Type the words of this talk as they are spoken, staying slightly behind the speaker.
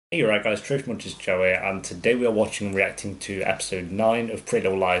Hey, you right, guys, Truth Munch is Joey, and today we are watching and reacting to episode 9 of Pretty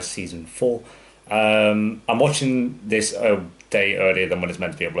Little Liars season 4. I'm watching this a day earlier than when it's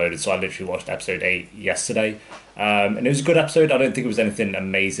meant to be uploaded, so I literally watched episode 8 yesterday. And it was a good episode. I don't think it was anything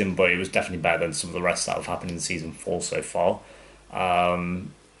amazing, but it was definitely better than some of the rest that have happened in season 4 so far.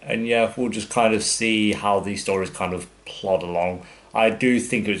 And yeah, we'll just kind of see how these stories kind of plod along. I do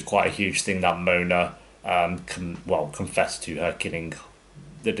think it was quite a huge thing that Mona confessed to her killing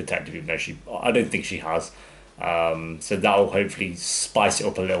the detective, even though I don't think she has. So that'll hopefully spice it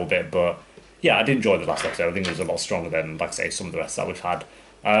up a little bit. But yeah, I did enjoy the last episode. I think it was a lot stronger than, like I say, some of the rest that we've had.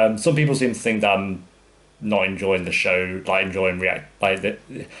 Some people seem to think that I'm not enjoying the show, like enjoying react. I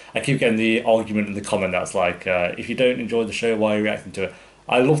keep getting the argument in the comment that's like, if you don't enjoy the show, why are you reacting to it?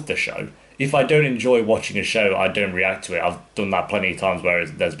 I love the show. If I don't enjoy watching a show, I don't react to it. I've done that plenty of times where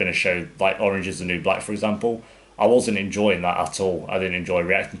there's been a show like Orange is the New Black, for example. I wasn't enjoying that at all. I didn't enjoy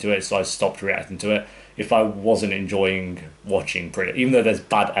reacting to it, so I stopped reacting to it. If I wasn't enjoying watching pretty, even though there's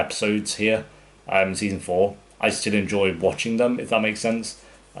bad episodes here, season 4, I still enjoy watching them. If that makes sense.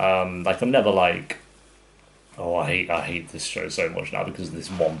 Like I'm never like, oh, I hate this show so much now because of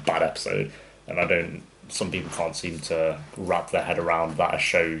this one bad episode, and I don't. Some people can't seem to wrap their head around that a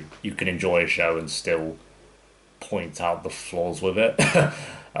show you can enjoy a show and still point out the flaws with it.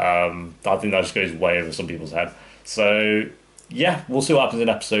 I think that just goes way over some people's head. So yeah, we'll see what happens in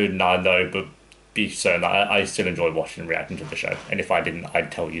episode 9 though, but be certain that I still enjoy watching and reacting to the show. And if I didn't,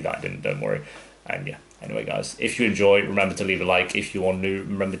 I'd tell you that I didn't, don't worry. And yeah, anyway guys, if you enjoy, remember to leave a like. If you are new,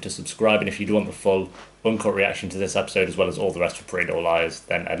 remember to subscribe. And if you do want the full uncut reaction to this episode as well as all the rest of Pretty Little Liars,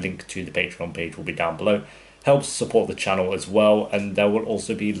 then a link to the Patreon page will be down below. Helps support the channel as well, and there will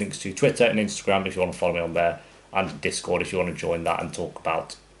also be links to Twitter and Instagram if you want to follow me on there, and Discord if you want to join that and talk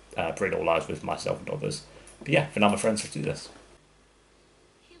about Pretty Little Lies with myself and others. But yeah, for now, my friends, let's do this.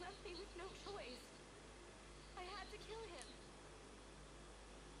 He left me with no choice. I had to kill him.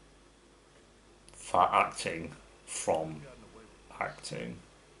 For acting from acting.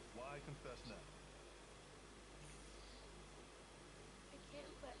 Why confess now? I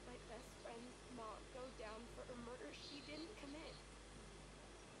can't let my best friend's mom go down for a murder she didn't commit.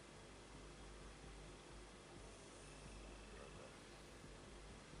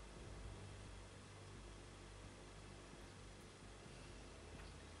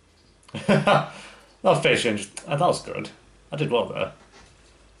 That was face change. That was good. I did well there.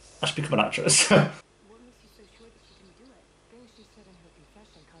 I should become an actress. What makes you so sure that she didn't do it? Things she said in her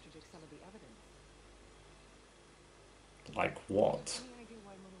confession contradict some of the evidence. Like what? Any idea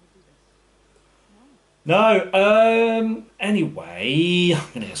why Mona would do this? No, anyway, I'm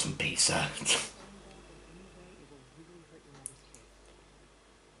gonna get some pizza. Find out in any way it will really hurt your mother's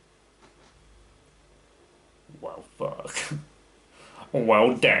case. Well, fuck.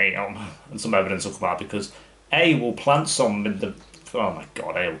 Well, damn. And some evidence will come out because A will plant some in the. Oh my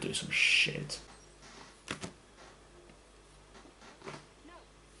god, A will do some shit. No, no,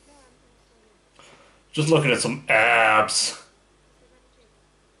 I'm sorry. Just looking at some abs. I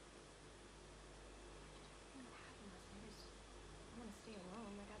want to stay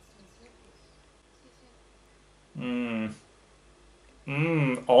alone. I got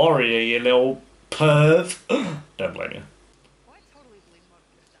some Aria, you little perv. Don't blame you. Oh, I totally believe Mona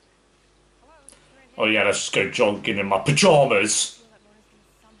could have done it. Hello, is there Oh anything? yeah, let's just go jogging in my pajamas. Feel that Mona's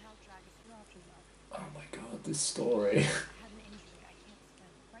gonna somehow drag us through options are. Oh my god, this story. I had an injury. I can't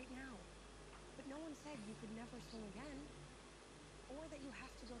swim right now. But no one said you could never swim again, or that you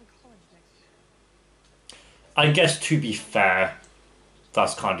have to go to college next year. I guess to be fair,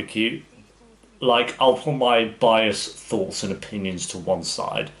 that's kind of cute. Same school as me. Like, I'll put my biased thoughts and opinions to one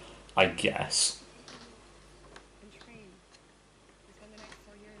side, I guess. And train. We spend the next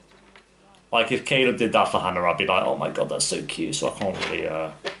 4 years doing what we love. Like, if Caleb did that for Hannah, I'd be like, oh my god, that's so cute, so I can't really,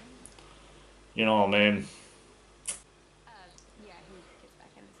 you know what I mean? Yeah, he gets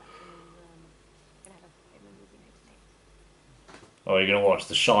back in this afternoon. We're gonna have a family movie night tonight. Oh, you're gonna watch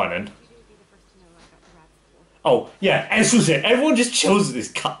The Shining? You'd be the first to know I got the rats school. Oh, yeah, this was it. Everyone just chills at this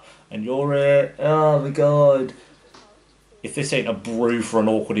cut. And you're it. Oh my god. If this ain't a brew for an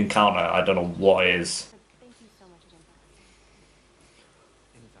awkward encounter, I don't know what is. Thank you so much again for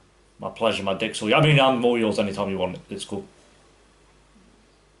everything. My pleasure, my dick's all yours. I mean, I'm all yours anytime you want it. It's cool.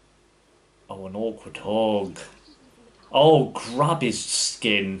 Oh, an awkward hug. Oh, grab his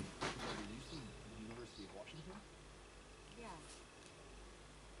skin. Are you seen University of Washington? Yeah,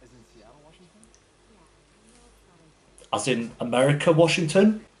 As in Seattle, Washington? yeah. I know it's not in As in America,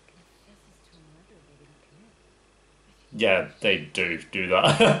 Washington? Confesses to a murder they didn't commit. Yeah, they do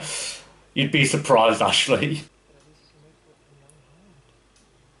that. You'd be surprised, Ashley. But at least you can make for it from your own home.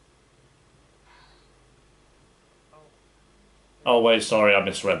 Oh wait, sorry, I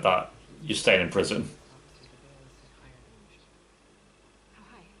misread that. You're staying in prison. Officer, the bail is set higher than usual.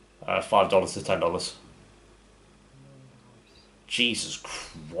 How high? $5 to $10. $1 million. Jesus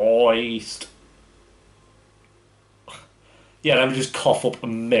Christ. Yeah, let me just cough up a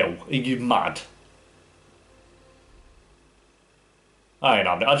mill. Are you mad? I ain't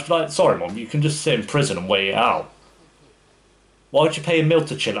having it. I'd just be like, sorry, Mum, you can just sit in prison and wait it out. Why would you pay a mill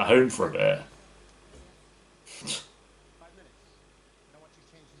to chill at home for a bit? 5 minutes. And I want you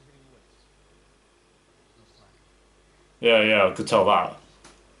changed and hitting the weights. No slack. Yeah, yeah, I could tell that.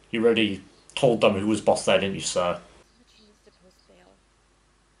 You already told them who was boss there, didn't you, sir? So much he needs to post bail.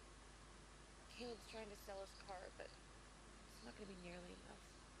 Caleb's trying to sell his car, but it's not going to be nearly enough.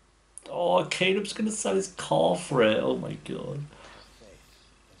 Oh, Caleb's gonna sell his car for it. Oh my god. Faith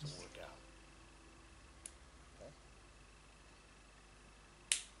doesn't work out. Okay?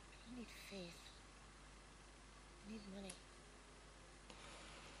 I don't need faith. I need money.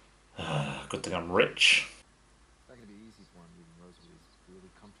 Good thing I'm rich. It's not gonna be easy for him leaving Rosalie's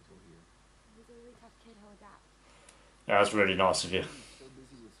really comfortable here. He's a really tough kid. He'll adapt. Yeah, that's really nice of you. He's so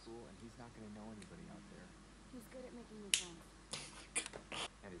busy with school and he's not gonna know anybody out there. He's good at making new friends.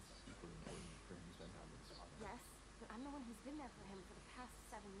 And it's equally important for him to spend time with his father. Yes, but I'm the one who's been there for him for the past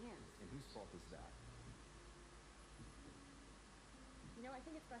 7 years. And whose fault is that? You know, I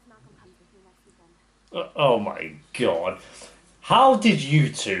think it's best Malcolm comes with me next weekend. Oh my god. How did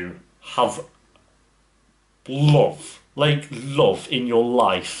you two have love, like love in your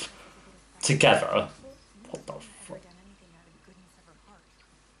life together? What the Never fuck? done anything out of the goodness of her heart.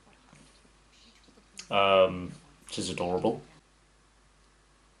 What happened? She told the police. Which is adorable.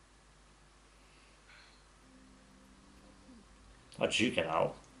 How'd you get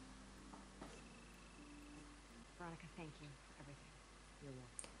out? Veronica, thank you for everything. You're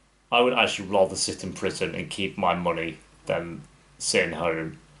welcome. I would actually rather sit in prison and keep my money than sitting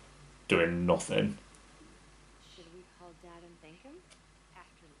home doing nothing. Should we call Dad and thank him?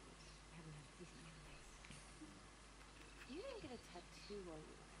 After we leave. I haven't had a decent meal in days. You didn't get a tattoo while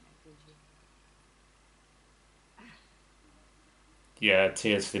you were in it, did you? Yeah,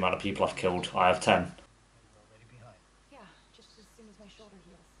 tears for the amount of people I've killed. I have 10. You're already behind. Yeah, just as soon as my shoulder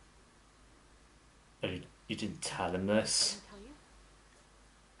heals. You didn't tell him this. Didn't tell you?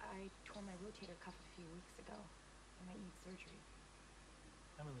 I tore my rotator cuff a few weeks ago. I might need surgery.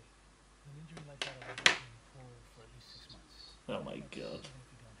 Emily, an injury like that will be for at least 6 months. Oh my god. Even if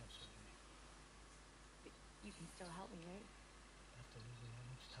you don't have surgery. But you can still help me, right? After losing that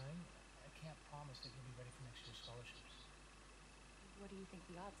much time, I can't promise that you'll be ready for next year's scholarships. What do you think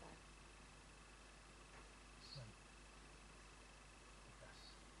the odds are? Slim. At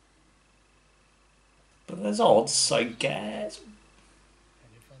best. But there's odds, I guess. Had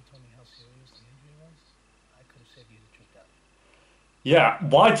your friend told me how serious the injury was, I could have saved you the trip down. Yeah,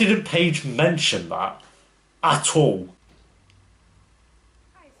 why didn't Paige mention that at all?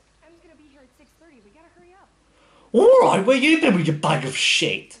 Guys, I'm just gonna be here at 6:30. We gotta hurry up. Alright, where you been with your bag of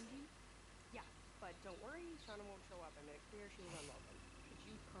shit? Yeah, but don't worry, Shauna won't show up. I made it clear she was unwelcome. Could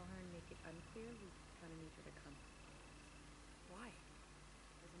you call her and make it unclear? We kind of need her to come. Why?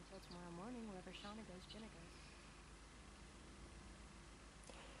 Because until tomorrow morning, wherever Shauna goes, Jenna goes.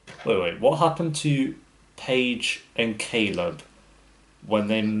 Wait, what happened to Paige and Caleb when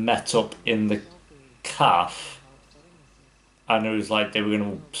they met up in the calf? And it was like they were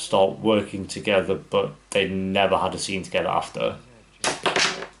going to start working together, but they never had a scene together after. Can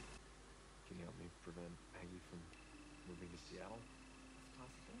you help me prevent Maggie from moving to Seattle? It's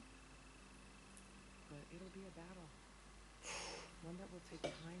possible. But it'll be a battle. One that will take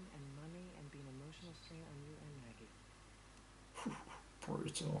time and money and be an emotional strain on you and Maggie.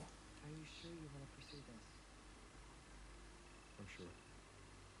 Brutal. Are you sure you want to pursue this? I'm sure.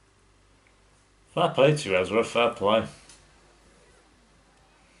 Fair play to you, Ezra. Fair play.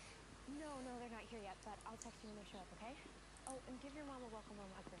 No, they're not here yet, but I'll text you when they show up, okay? Oh, and give your mom a welcome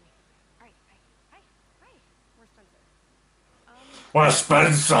home hug for me. All right, bye. Hi. Where's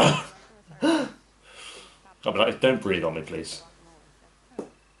Spencer? Where's Spencer? I'll be like, don't breathe on me, please. Help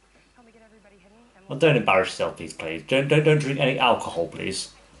me get everybody hidden, and Well, don't embarrass yourself, please, please. Don't drink any alcohol,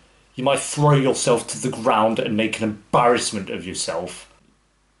 please. You might throw yourself to the ground and make an embarrassment of yourself.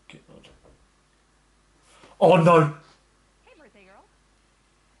 God. Oh no! Hey, birthday girl.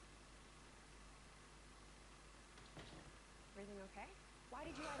 Everything okay? Why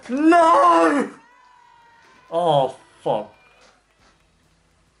did you No! Oh, fuck.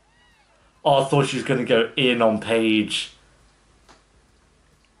 Oh, I thought she was going to go in on Paige.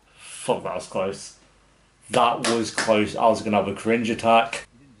 Fuck, that was close. That was close. I was going to have a cringe attack.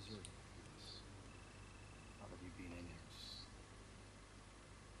 You didn't deserve any of this. Not with you being in here.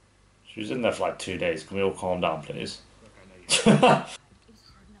 She was in there for like 2 days. Can we all calm down, please? Look, I know you. It was hard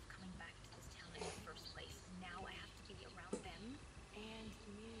enough coming back to this town in the first place. Now I have to be around them. And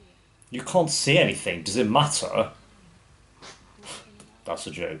me. You can't see anything. Does it matter? That's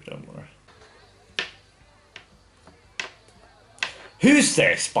a joke, don't worry. Who's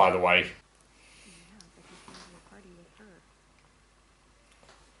this, by the way? Yeah, but he's going to a party with her.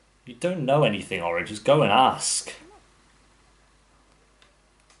 You don't know anything, Ori. Just go and ask.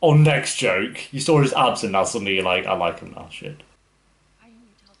 Oh, next joke. You saw his abs and now suddenly you're like, I like him now. Shit. Why didn't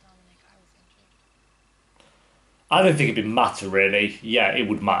you tell Dominic I was injured? I don't think it'd matter, really. Yeah, it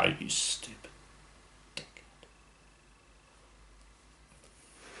would matter, you stupid dickhead.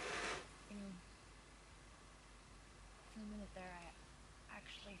 You know, for a minute there, I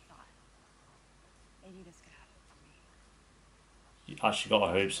actually thought maybe this could happen for me. You actually got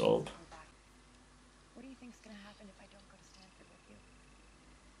my hopes up. Go back. What do you think's gonna happen if I don't go to Stanford with you?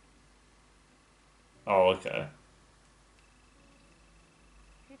 Oh, okay.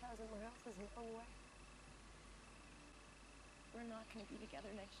 3,000 miles is a long way. We're not gonna be together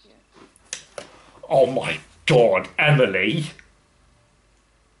next year. Oh my god, Emily.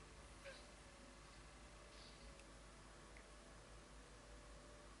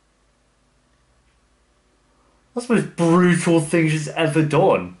 That's the most brutal thing she's ever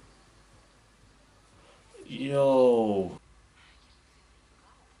done. Yo.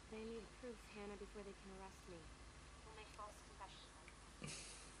 They need proof, Hannah, before they can arrest me. We'll make false confessions.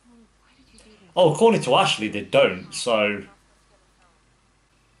 Well, why did you do this? Oh, according to Ashley, they don't, so...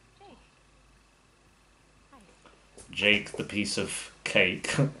 Jake. Hi. Jake, the piece of cake.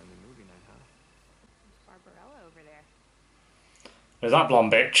 Family movie night, huh? There's Barbarella over there. There's that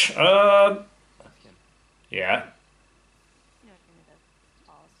blonde bitch. That's Kim. Yeah. You know, kind of the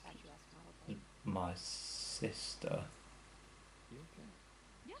tall, statuesque model type. My sister. You okay?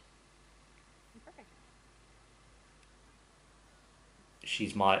 You're perfect.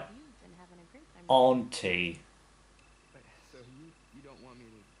 She's my You've been having a great time. auntie. Wait, so you don't want me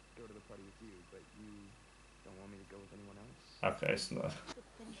to go to the party with you, but you don't want me to go with anyone else? Okay, it's not We've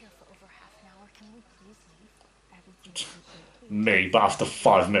been here for over half an hour. Can we please leave? Everything's okay. me, but after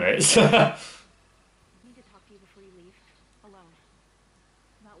 5 minutes. I need to talk to you before you leave. Alone.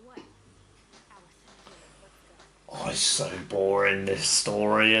 About what? Allison, let's go. Oh, it's so boring, this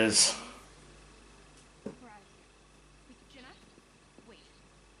story is. We're out of here. Wait, Jenna? Wait.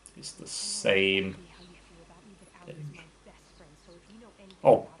 It's the I know same. exactly how you feel about me, but Allie's my best friend, so if you know anything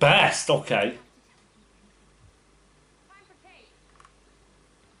Oh, about best, her, okay. you have to tell me anything. Time for Kate.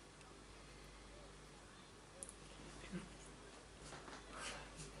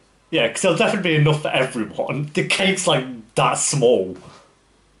 Yeah, because there'll definitely be enough for everyone. The cake's like that small.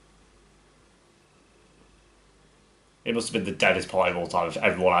 It must have been the deadest party of all time if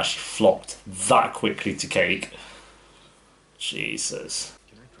everyone actually flocked that quickly to cake. Jesus.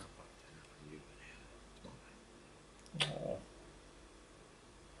 Can I drop off dinner for you and Hannah tomorrow night? Aw.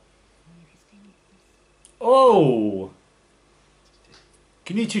 You can stay with us. Oh!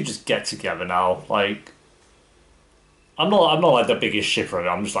 Can you two just get together now? Like, I'm not like the biggest shipper of it.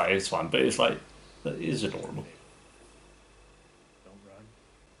 I'm just like, it's fine, but it's like, it is adorable. Don't run.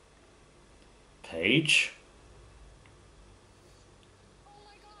 Paige? Oh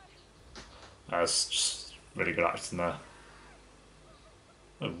my god. That's just really good acting there.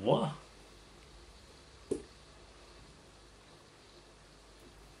 Wait, what?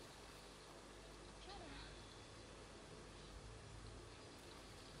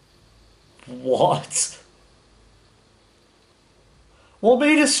 What? What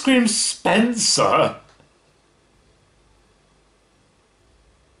made her scream Spencer?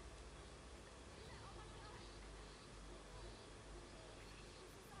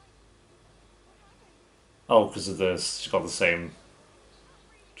 Oh, because of this. She's got the same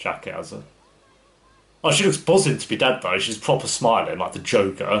jacket as her. Oh, she looks buzzing to be dead though. She's proper smiling like the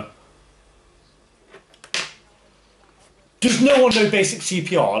Joker. Does no one know basic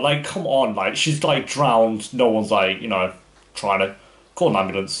CPR? Like, come on, like, she's like drowned. No one's like, you know, trying to call an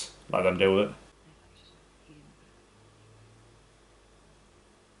ambulance. Let them deal with it.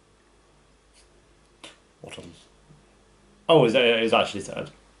 What else? Oh, is actually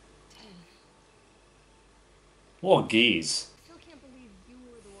dead. What a geese. Still can't believe you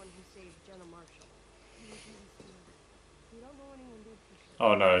were the one who saved Jenna Marshall. You don't know anyone did for sure.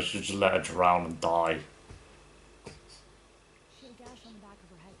 Oh no, she just let her drown and die. She had a gash on the back of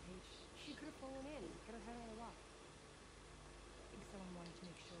her head, Paige. She could have fallen in, hit her head on a rock. I think someone wanted to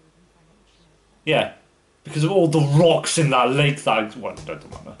make sure we didn't find out what she knows. Yeah, because of all the rocks in that lake that... Well, don't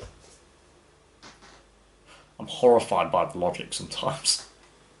matter. I'm horrified by the logic sometimes.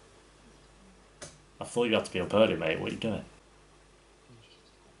 I thought you had to be up early, mate. What are you doing?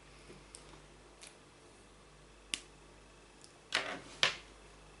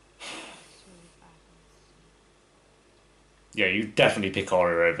 Yeah, you definitely pick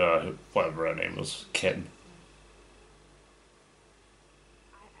Aria over whatever her name was, Kitten.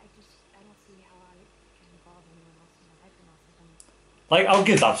 I don't see how I can involve anyone else in my life or not something. Like, I'll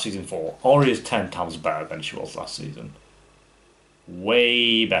give that season 4. Aria's 10 times better than she was last season.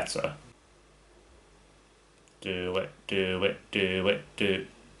 Way better. Do it, do it, do it, do.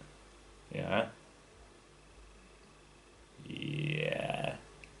 Yeah. Yeah.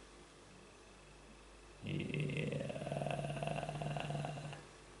 Yeah.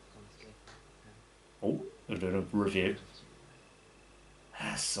 Oh, we're doing a review.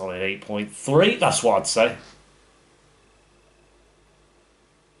 Solid 8.3, that's what I'd say.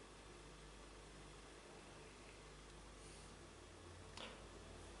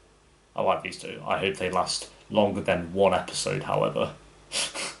 I like these two. I hope they last longer than one episode, however.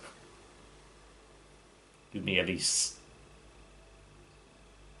 Give me at least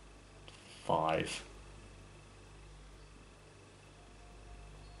 5.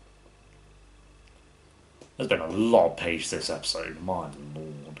 There's been a lot of page this episode, my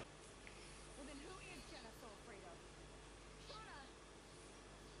lord.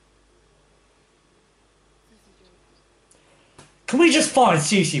 Can we just find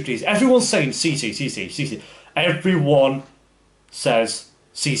Cece, please? Everyone's saying Cece, Cece, Cece. Everyone says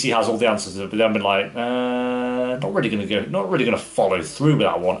Cece has all the answers, but then we're like, not really gonna follow through with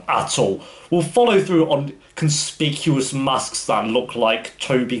that one at all. We'll follow through on conspicuous masks that look like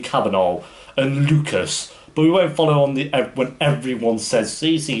Toby Cavanaugh and Lucas, but we won't follow on the when everyone says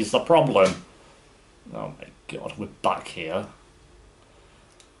Cece's the problem. Oh my god, we're back here.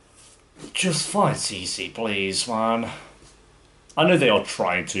 Just find Cece, please, man. I know they are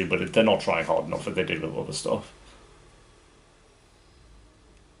trying to, but they're not trying hard enough if they do with other stuff.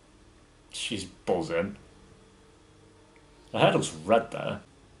 She's buzzing. Her hair looks red there.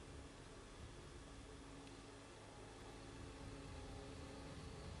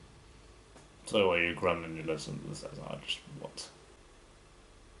 So are you grumbling you listen to this? I just what?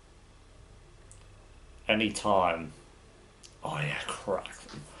 Anytime. Oh yeah, crack.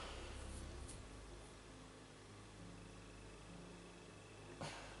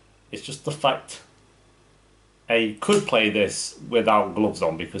 It's just the fact I could play this without gloves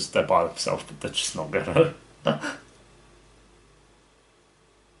on because they're by themselves, but they're just not gonna.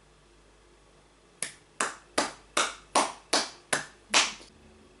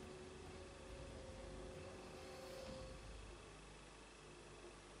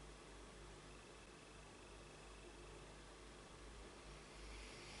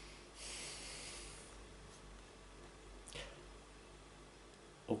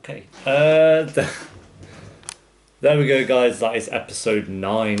 Okay. There we go, guys. That is episode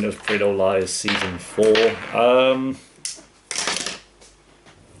 9 of Pretty Little Liars season 4.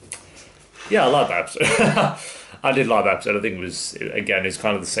 Yeah, I like that episode. I did like that episode. I think it was, again, it's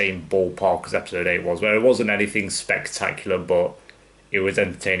kind of the same ballpark as episode 8 was, where it wasn't anything spectacular, but it was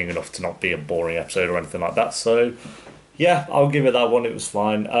entertaining enough to not be a boring episode or anything like that. So, yeah, I'll give it that one. It was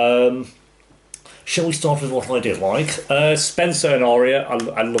fine. Shall we start with what I did like? Spencer and Aria,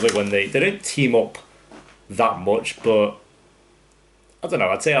 I love it when they don't team up that much, but I don't know,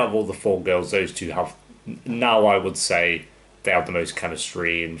 I'd say out of all the 4 girls, those two have, now I would say they have the most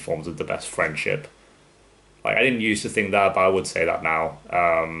chemistry in forms of the best friendship. Like, I didn't used to think that, but I would say that now.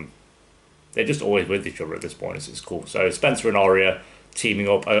 They're just always with each other at this point, it's cool. So Spencer and Aria teaming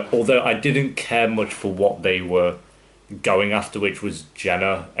up, although I didn't care much for what they were going after, which was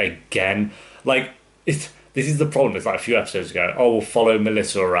Jenna again. Like, this is the problem. It's like a few episodes ago, oh, we'll follow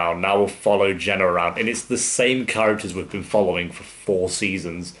Melissa around, now we'll follow Jenna around, and it's the same characters we've been following for 4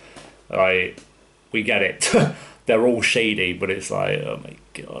 seasons. We get it. They're all shady, but it's like, oh my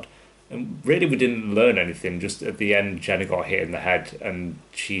god. And really, we didn't learn anything. Just at the end, Jenna got hit in the head and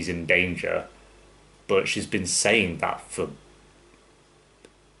she's in danger. But she's been saying that for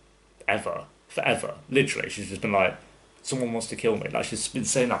forever. Literally, she's just been like, someone wants to kill me. Like, she's been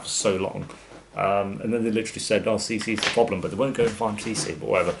saying that for so long. And then they literally said, oh, Cece's the problem, but they won't go and find Cece, but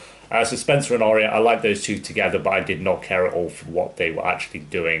whatever. So Spencer and Aria, I like those two together, but I did not care at all for what they were actually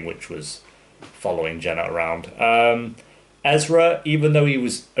doing, which was following Jenna around. Ezra, even though he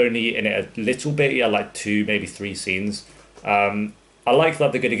was only in it a little bit, he had like 2, maybe 3 scenes. I like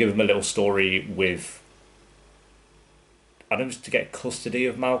that they're going to give him a little story with, I don't know, just to get custody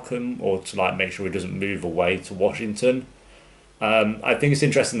of Malcolm or to like make sure he doesn't move away to Washington. I think it's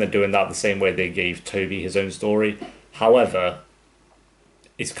interesting they're doing that the same way they gave Toby his own story. However,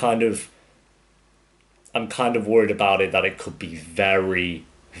 it's kind of, I'm kind of worried about it that it could be very,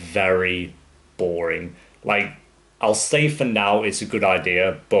 very boring. Like, I'll say for now it's a good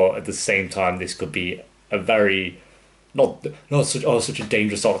idea, but at the same time, this could be a very not such a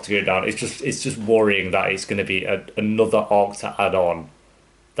dangerous arc to go down. It's just worrying that it's going to be another arc to add on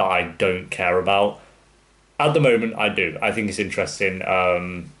that I don't care about. At the moment, I do. I think it's interesting,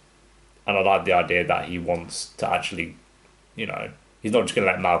 and I like the idea that he wants to actually, he's not just going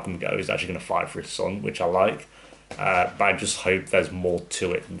to let Malcolm go. He's actually going to fight for his son, which I like. But I just hope there's more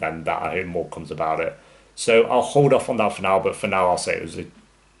to it than that. I hope more comes about it. So I'll hold off on that for now. But for now, I'll say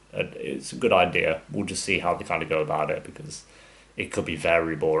it's a good idea. We'll just see how they kind of go about it because it could be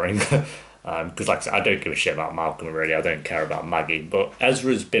very boring. Because like I said, I don't give a shit about Malcolm really. I don't care about Maggie. But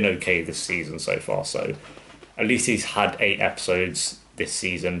Ezra's been okay this season so far. So at least he's had 8 episodes this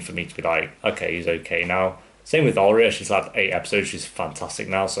season for me to be like, okay, he's okay now. Same with Arya. She's had 8 episodes. She's fantastic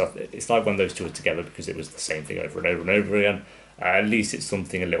now. So it's like when those two are together because it was the same thing over and over and over again. At least it's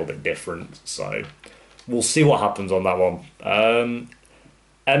something a little bit different. So we'll see what happens on that one.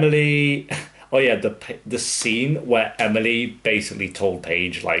 Emily, oh yeah, the scene where Emily basically told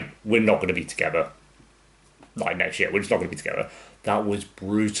Paige like we're not going to be together, like next year. We're just not going to be together. That was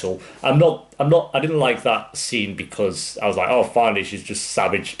brutal. I didn't like that scene because I was like, oh, finally she's just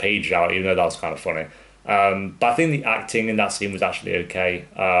savaged Paige out, even though that was kind of funny. But I think the acting in that scene was actually okay.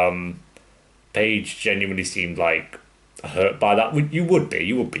 Paige genuinely seemed like hurt by that. You would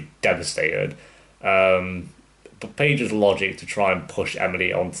be devastated. But Paige's logic to try and push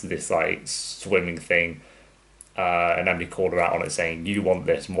Emily onto this like swimming thing, and Emily called her out on it, saying you want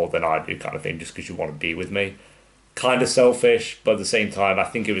this more than I do, kind of thing, just because you want to be with me. Kind of selfish, but at the same time, I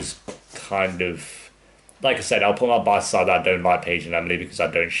think it was kind of like I said. I'll put my bias aside. I don't like Paige and Emily because I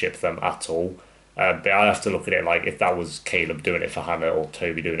don't ship them at all. But I have to look at it like if that was Caleb doing it for Hannah or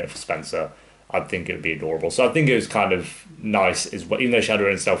Toby doing it for Spencer, I'd think it would be adorable. So I think it was kind of nice, as well, even though she had her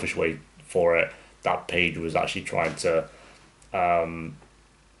own selfish way for it, that Paige was actually trying to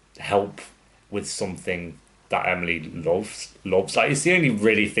help with something that Emily loves. Like it's the only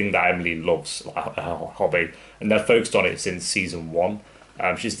really thing that Emily loves, like her hobby, and they're focused on it since season 1.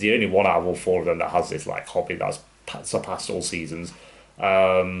 She's the only one out of all 4 of them that has this like hobby that's surpassed all seasons.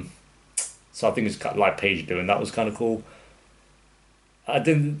 So I think it's kind of like Paige doing that was kind of cool. I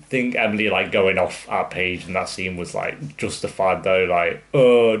didn't think Emily like going off at Paige in that scene was like justified though. Like,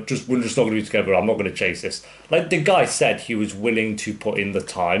 we're just not going to be together. I'm not going to chase this. Like the guy said, he was willing to put in the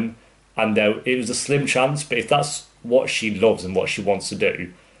time, and it was a slim chance. But if that's what she loves and what she wants to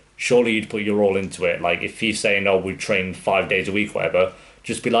do, surely you'd put your all into it. Like if he's saying, "Oh, we train 5 days a week, whatever,"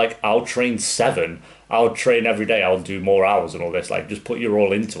 just be like, "I'll train 7. I'll train every day. I'll do more hours and all this." Like, just put your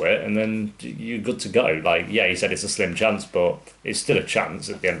all into it, and then you're good to go. Like, yeah, he said it's a slim chance, but it's still a chance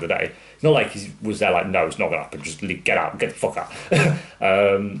at the end of the day. It's not like he was there like, no, it's not gonna happen. Just get out, get the fuck out.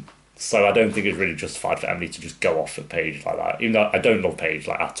 So I don't think it's really justified for Emily to just go off at Paige like that. Even though I don't love Paige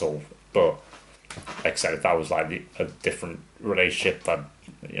like at all, but like I said, if that was like a different relationship, I'd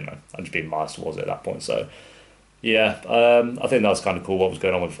just be biased towards it at that point. So. Yeah, I think that was kind of cool what was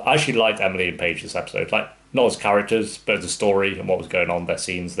going on with. I actually liked Emily and Paige this episode, like not as characters, but as a story and what was going on. Their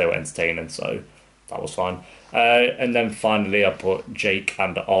scenes, they were entertaining, so that was fine. And then finally, I put Jake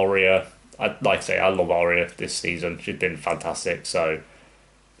and Arya. Like I say, I love Arya this season. She's been fantastic. So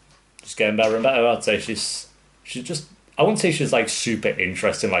just getting better and better. I'd say she's just. I wouldn't say she's like super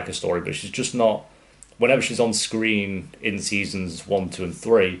interesting like a story, but she's just not. Whenever she's on screen in seasons 1, 2, and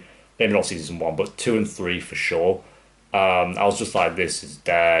 3. Maybe not season 1, but 2 and 3 for sure. I was just like, this is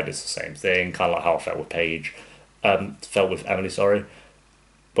dead. It's the same thing. Kind of like how I felt with Paige. Felt with Emily, sorry.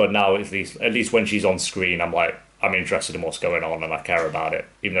 But now, at least when she's on screen, I'm like, I'm interested in what's going on and I care about it.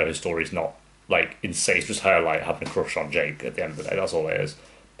 Even though her story's not like insane. It's just her like having a crush on Jake at the end of the day. That's all it is.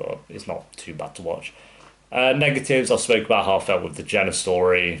 But it's not too bad to watch. Negatives, I spoke about how I felt with the Jenna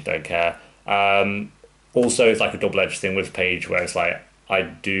story. Don't care. Also, it's like a double-edged thing with Paige where it's like, I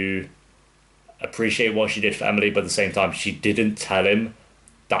do appreciate what she did for Emily, but at the same time, she didn't tell him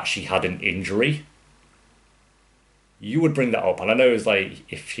that she had an injury. You would bring that up, and I know it was like,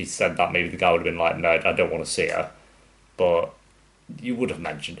 if she said that, maybe the guy would have been like, no, I don't want to see her. But you would have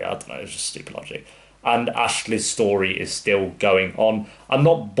mentioned it. I don't know, it's just stupid logic. And Ashley's story is still going on. I'm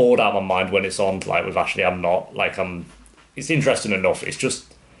not bored out of my mind when it's on, like with Ashley. I'm not, like, it's interesting enough.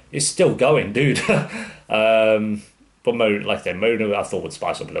 It's still going, dude. But like I said, Mona I thought would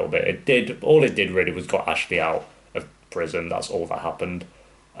spice up a little bit. All it did really was got Ashley out of prison. That's all that happened.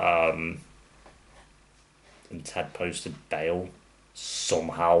 And Ted posted bail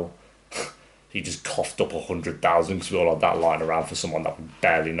somehow. He just coughed up 100,000 because we all had that lying around for someone that we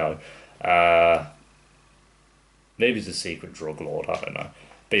barely know. Maybe he's a secret drug lord, I don't know.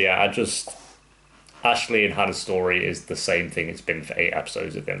 But yeah, Ashley and Hannah's story is the same thing it's been for 8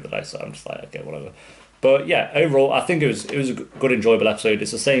 episodes at the end of the day, so I'm just like, okay, whatever. But yeah, overall, I think it was a good, enjoyable episode.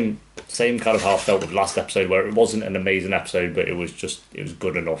 It's the same kind of how I felt with last episode, where it wasn't an amazing episode, but it was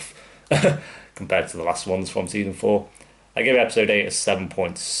good enough compared to the last ones from season 4. I gave episode 8 a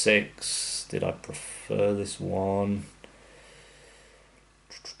 7.6. Did I prefer this one?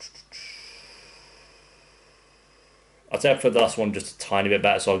 I'd say I prefer the last one just a tiny bit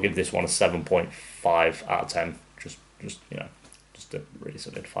better, so I'll give this one a 7.5 out of 10. Just to really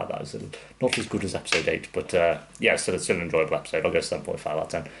solidify that as not as good as episode 8, but yeah, still an enjoyable episode. I'll go 7.5 out of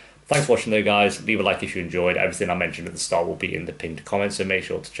 10. Thanks for watching though, guys. Leave a like if you enjoyed. Everything I mentioned at the start will be in the pinned comments, so make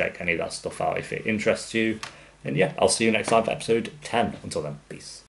sure to check any of that stuff out if it interests you. And yeah, I'll see you next time for episode 10. Until then, peace.